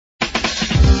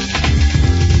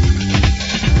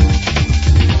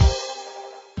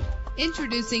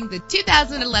Introducing the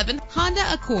 2011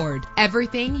 Honda Accord.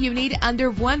 Everything you need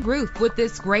under one roof with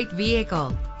this great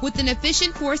vehicle. With an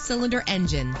efficient 4-cylinder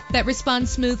engine that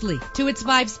responds smoothly to its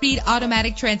 5-speed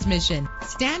automatic transmission.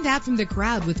 Stand out from the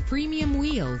crowd with premium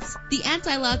wheels. The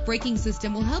anti-lock braking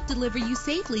system will help deliver you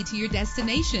safely to your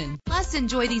destination. Plus,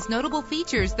 enjoy these notable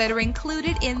features that are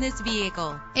included in this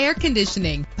vehicle: air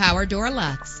conditioning, power door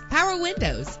locks, power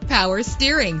windows, power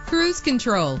steering, cruise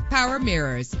control, power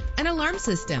mirrors, an alarm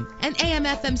system, an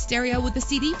AM/FM stereo with a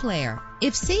CD player.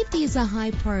 If safety is a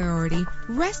high priority,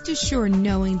 rest assured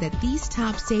knowing that these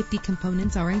top safety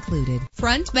components are included: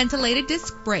 front ventilated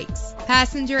disc brakes,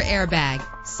 passenger airbag,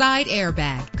 side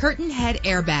airbag, curtain head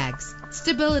airbags,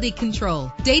 stability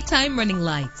control, daytime running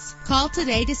lights. Call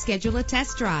today to schedule a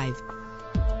test drive.